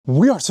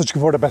We are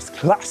searching for the best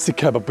classic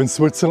kebab in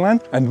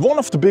Switzerland, and one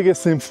of the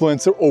biggest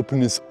influencers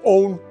opened his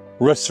own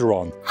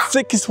restaurant,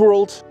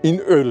 Zekisworld in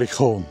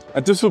Oerlikon.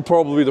 And this will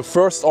probably be the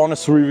first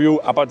honest review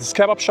about this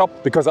kebab shop,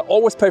 because I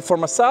always pay for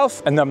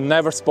myself and I'm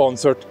never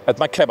sponsored at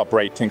my kebab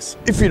ratings.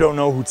 If you don't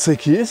know who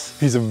Zeki is,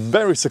 he's a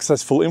very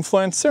successful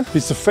influencer.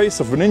 He's the face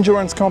of an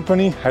insurance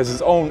company, has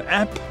his own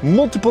app,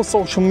 multiple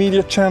social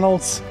media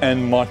channels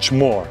and much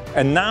more.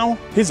 And now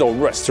his own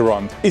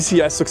restaurant. Is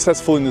he as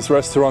successful in this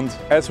restaurant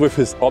as with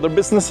his other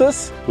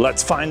businesses?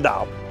 Let's find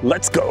out.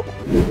 Let's go.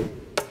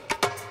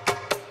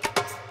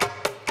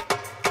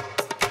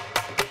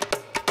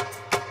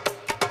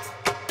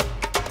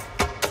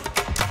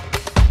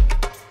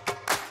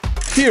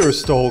 Here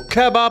is the whole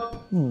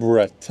kebab,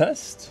 Bread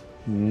test,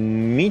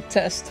 meat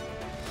test,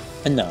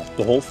 and now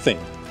the whole thing.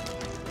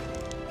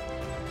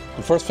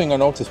 The first thing I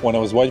noticed when I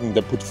was waiting,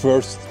 they put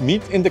first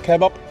meat in the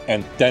kebab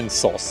and then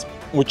sauce,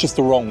 which is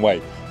the wrong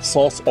way.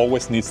 Sauce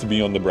always needs to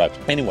be on the bread.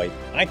 Anyway,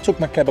 I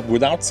took my kebab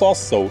without sauce,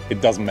 so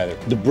it doesn't matter.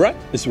 The bread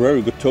is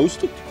very good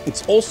toasted.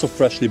 It's also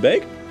freshly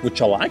baked, which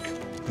I like,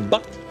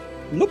 but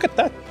look at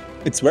that.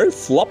 It's very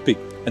floppy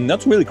and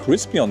not really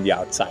crispy on the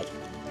outside.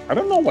 I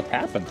don't know what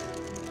happened.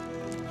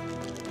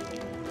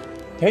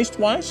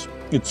 Taste-wise,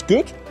 it's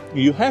good.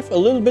 You have a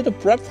little bit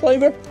of bread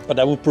flavor, but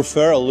I would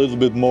prefer a little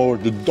bit more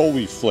the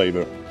doughy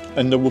flavor.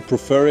 And I would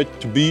prefer it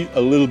to be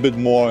a little bit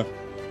more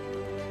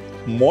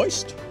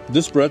moist.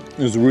 This bread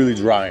is really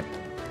dry.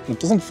 It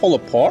doesn't fall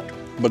apart,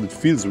 but it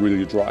feels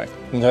really dry.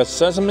 It has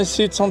sesame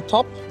seeds on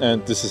top,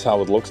 and this is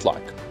how it looks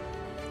like.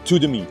 To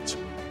the meat.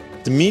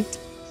 The meat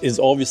is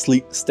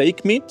obviously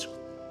steak meat.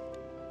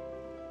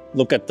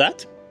 Look at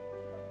that.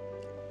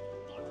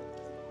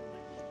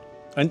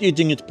 And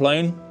eating it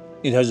plain,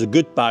 it has a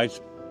good bite,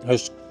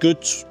 has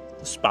good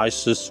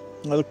spices,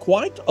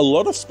 quite a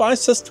lot of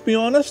spices to be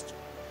honest,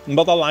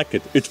 but I like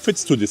it. It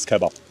fits to this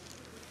kebab.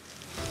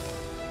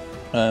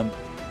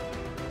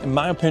 In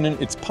my opinion,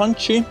 it's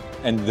punchy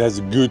and it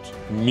has good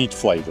meat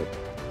flavor.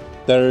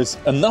 There is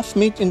enough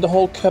meat in the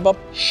whole kebab.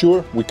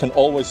 Sure, we can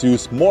always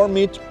use more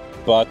meat,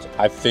 but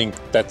I think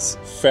that's a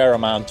fair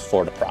amount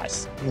for the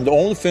price. And the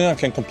only thing I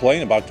can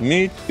complain about the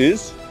meat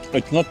is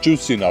it's not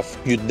juicy enough.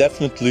 You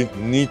definitely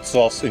need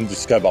sauce in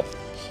this kebab.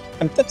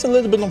 And that's a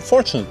little bit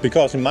unfortunate,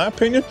 because in my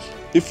opinion,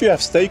 if you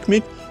have steak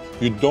meat,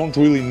 you don't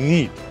really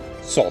need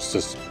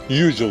sauces,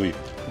 usually.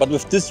 But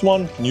with this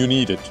one, you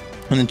need it.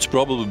 And it's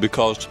probably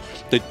because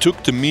they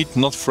took the meat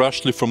not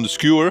freshly from the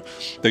skewer,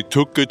 they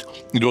took it,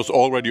 it was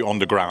already on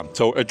the ground.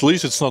 So at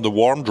least it's not a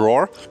warm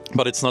drawer,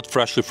 but it's not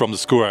freshly from the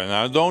skewer. And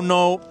I don't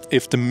know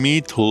if the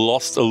meat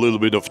lost a little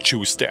bit of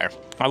juice there.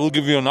 I will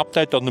give you an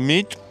update on the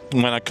meat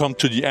when I come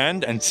to the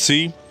end and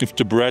see if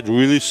the bread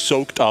really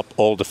soaked up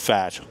all the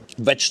fat.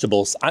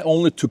 Vegetables. I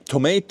only took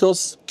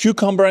tomatoes,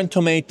 cucumber and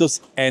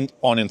tomatoes and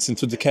onions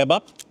into the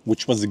kebab,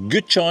 which was a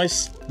good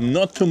choice.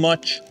 Not too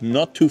much,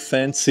 not too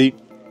fancy.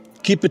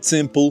 Keep it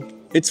simple,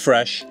 it's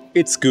fresh,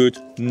 it's good,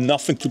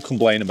 nothing to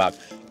complain about.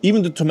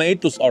 Even the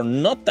tomatoes are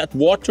not that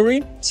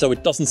watery, so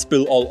it doesn't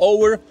spill all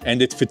over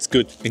and it fits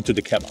good into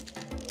the kebab.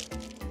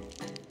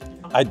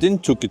 I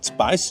didn't took it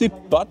spicy,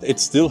 but it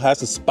still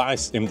has a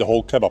spice in the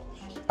whole kebab.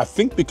 I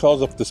think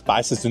because of the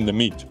spices in the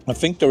meat. I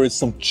think there is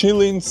some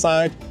chili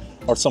inside,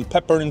 or some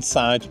pepper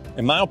inside.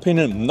 In my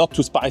opinion, not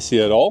too spicy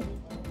at all,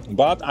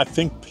 but I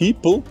think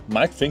people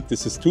might think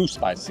this is too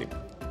spicy.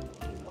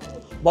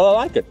 But I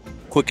like it.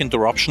 Quick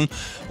interruption,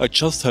 I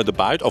just had a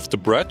bite of the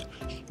bread,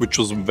 which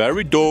was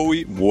very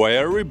doughy,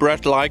 very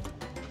bread-like,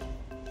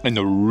 and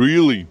I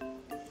really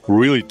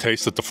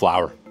tasted the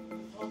flour.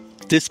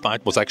 This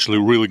bite was actually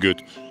really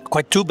good.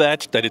 Quite too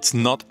bad that it's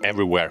not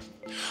everywhere.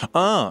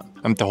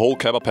 And the whole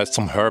kebab has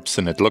some herbs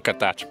in it, look at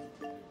that.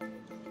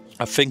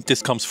 I think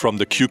this comes from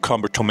the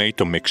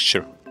cucumber-tomato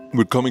mixture.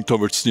 We're coming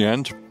towards the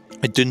end.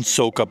 It didn't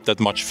soak up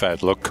that much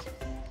fat, look.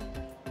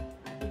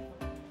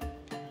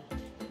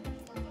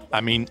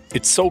 I mean,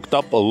 it soaked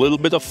up a little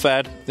bit of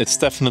fat. It's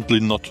definitely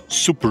not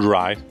super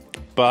dry,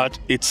 but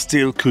it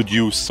still could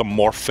use some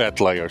more fat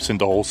layers in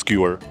the whole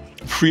skewer.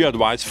 Free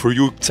advice for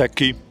you,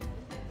 Zeki,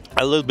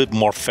 a little bit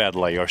more fat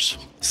layers.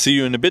 See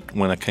you in a bit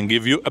when I can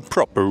give you a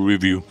proper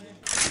review.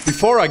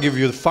 Before I give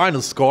you the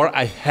final score,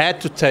 I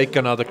had to take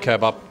another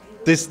kebab.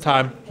 This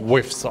time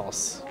with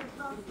sauce.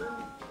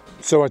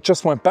 So I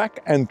just went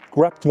back and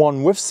grabbed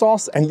one with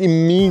sauce, and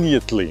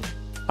immediately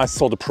I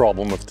saw the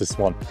problem with this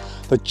one.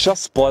 They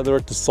just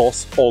splattered the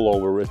sauce all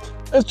over it.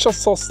 It's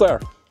just sauce there.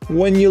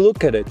 When you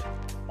look at it,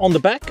 on the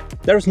back,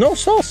 there's no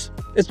sauce.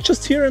 It's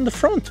just here in the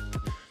front.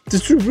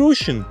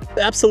 Distribution,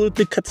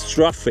 absolutely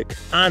catastrophic.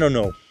 I don't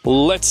know.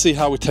 Let's see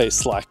how it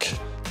tastes like.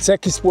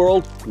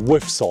 Zekisworld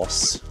with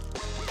sauce.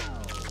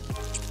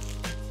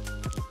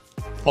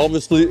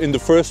 Obviously, in the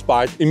first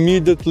bite,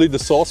 immediately the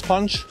sauce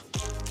punch.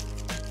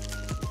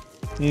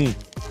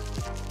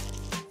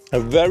 A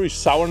very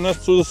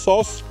sourness to the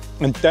sauce.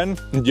 And then,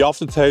 in the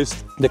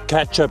aftertaste, the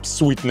ketchup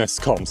sweetness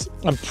comes.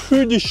 I'm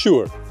pretty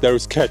sure there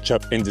is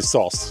ketchup in the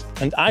sauce.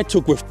 And I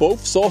took with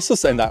both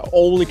sauces and I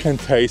only can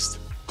taste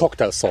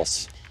cocktail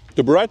sauce.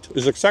 The bread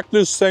is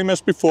exactly the same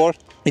as before.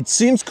 It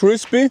seems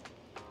crispy,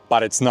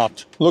 but it's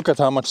not. Look at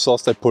how much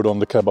sauce they put on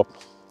the kebab.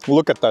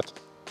 Look at that.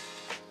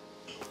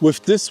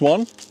 With this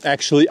one,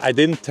 actually, I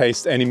didn't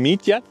taste any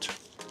meat yet.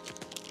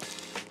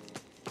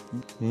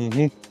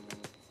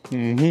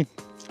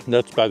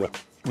 That's better.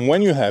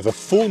 When you have a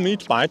full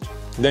meat bite,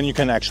 then you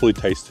can actually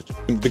taste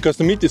it. Because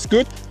the meat is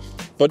good,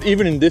 but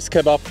even in this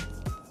kebab,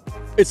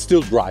 it's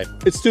still dry.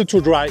 It's still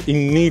too dry. It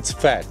needs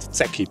fat.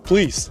 Zeki,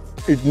 please.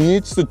 It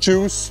needs the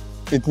juice.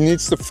 It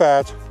needs the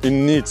fat. It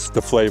needs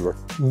the flavor.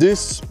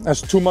 This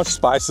has too much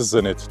spices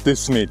in it,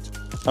 this meat.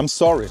 I'm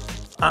sorry.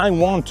 I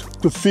want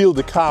to feel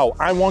the cow.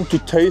 I want to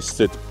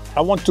taste it.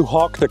 I want to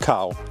hug the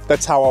cow.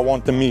 That's how I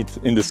want the meat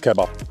in this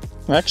kebab.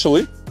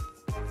 Actually,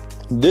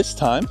 this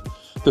time,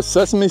 the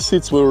sesame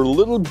seeds were a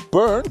little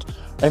burnt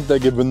and they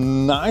give a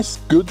nice,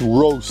 good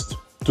roast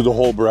to the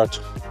whole bread.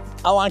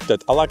 I like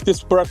that. I like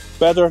this bread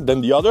better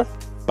than the other,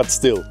 but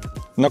still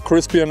not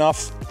crispy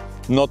enough,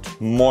 not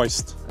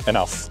moist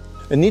enough.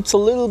 It needs a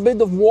little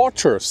bit of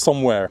water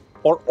somewhere,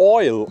 or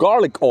oil,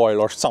 garlic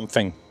oil or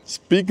something.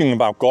 Speaking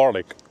about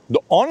garlic, the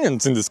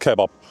onions in this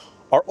kebab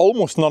are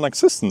almost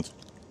non-existent.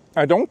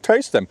 I don't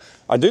taste them.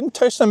 I didn't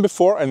taste them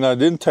before and I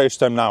didn't taste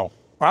them now.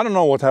 I don't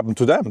know what happened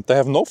to them. They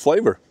have no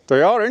flavor.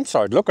 They are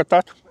inside, look at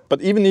that.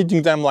 But even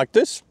eating them like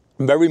this,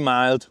 very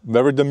mild,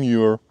 very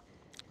demure.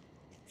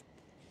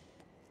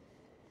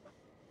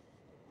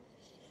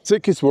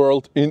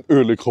 Zekisworld in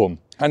Oerlikon.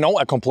 I know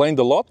I complained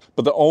a lot,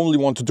 but I only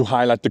wanted to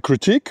highlight the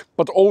critique.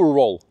 But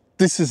overall,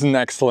 this is an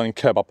excellent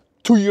kebab.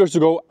 2 years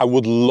ago, I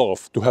would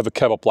love to have a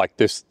kebab like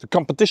this. The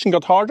competition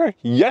got harder,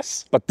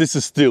 yes, but this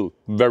is still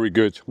very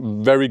good.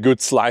 Very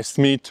good sliced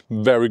meat,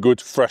 very good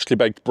freshly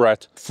baked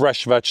bread,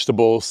 fresh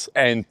vegetables,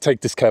 and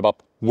take this kebab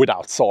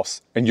without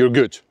sauce and you're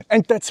good.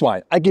 And that's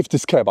why I give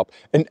this kebab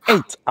an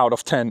 8 out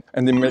of 10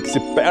 and it makes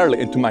it barely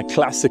into my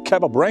classic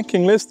kebab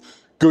ranking list.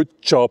 Good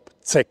job,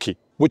 Zeki.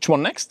 Which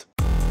one next?